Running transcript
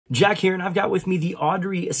Jack here, and I've got with me the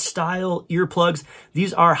Audree style earplugs.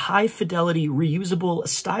 These are high fidelity, reusable,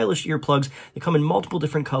 stylish earplugs that come in multiple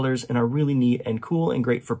different colors and are really neat and cool and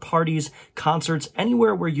great for parties, concerts,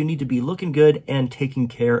 anywhere where you need to be looking good and taking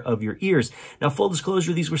care of your ears. Now, full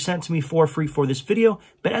disclosure, these were sent to me for free for this video,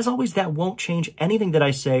 but as always, that won't change anything that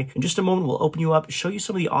I say. In just a moment, we'll open you up, show you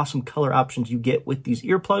some of the awesome color options you get with these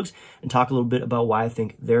earplugs, and talk a little bit about why I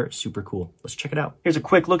think they're super cool. Let's check it out. Here's a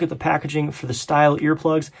quick look at the packaging for the style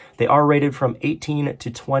earplugs. They are rated from 18 to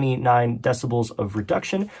 29 decibels of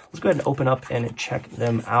reduction. Let's go ahead and open up and check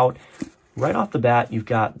them out. Right off the bat, you've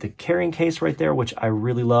got the carrying case right there, which I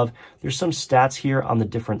really love. There's some stats here on the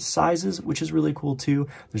different sizes, which is really cool too.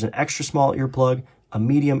 There's an extra small earplug, a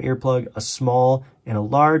medium earplug, a small, and a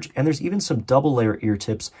large, and there's even some double layer ear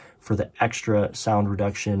tips for the extra sound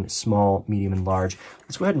reduction, small, medium, and large.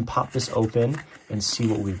 Let's go ahead and pop this open and see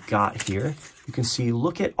what we've got here. You can see,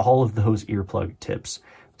 look at all of those earplug tips.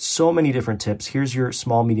 So many different tips. Here's your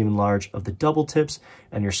small, medium, and large of the double tips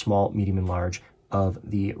and your small, medium, and large of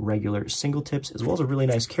the regular single tips, as well as a really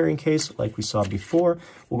nice carrying case like we saw before.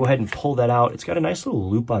 We'll go ahead and pull that out. It's got a nice little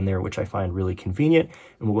loop on there, which I find really convenient.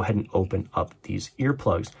 And we'll go ahead and open up these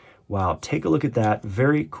earplugs. Wow, take a look at that.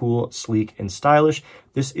 Very cool, sleek, and stylish.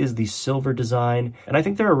 This is the silver design, and I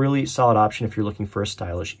think they're a really solid option if you're looking for a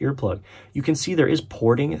stylish earplug. You can see there is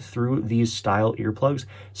porting through these style earplugs,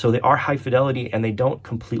 so they are high fidelity and they don't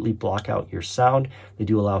completely block out your sound. They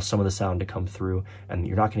do allow some of the sound to come through, and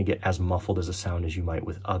you're not going to get as muffled as a sound as you might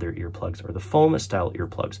with other earplugs or the foam style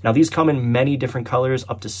earplugs. Now, these come in many different colors,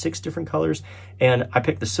 up to 6 different colors, and I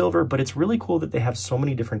picked the silver, but it's really cool that they have so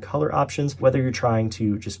many different color options, whether you're trying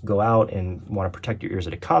to just go out and want to protect your ears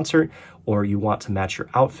at a concert, or you want to match your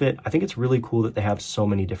outfit. I think it's really cool that they have so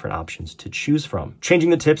many different options to choose from.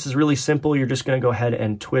 Changing the tips is really simple. You're just going to go ahead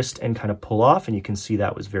and twist and kind of pull off, and you can see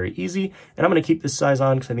that was very easy. And I'm going to keep this size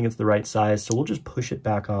on because I think it's the right size, so we'll just push it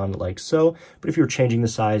back on like so. But if you're changing the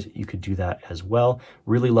size, you could do that as well.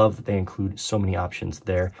 Really love that they include so many options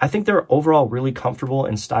there. I think they're overall really comfortable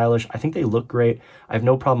and stylish. I think they look great. I have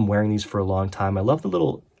no problem wearing these for a long time. I love the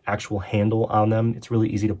little actual handle on them. It's really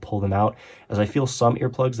easy to pull them out, as I feel some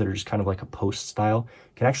earplugs that are just kind of like a post style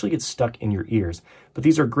can actually get stuck in your ears. But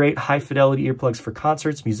these are great high fidelity earplugs for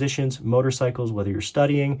concerts, musicians, motorcycles, whether you're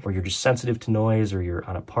studying or you're just sensitive to noise, or you're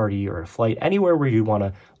on a party or a flight, anywhere where you want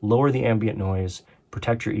to lower the ambient noise,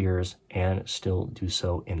 protect your ears, and still do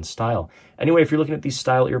so in style. Anyway, if you're looking at these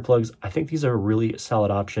style earplugs, I think these are a really solid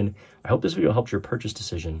option. I hope this video helped your purchase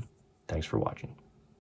decision. Thanks for watching.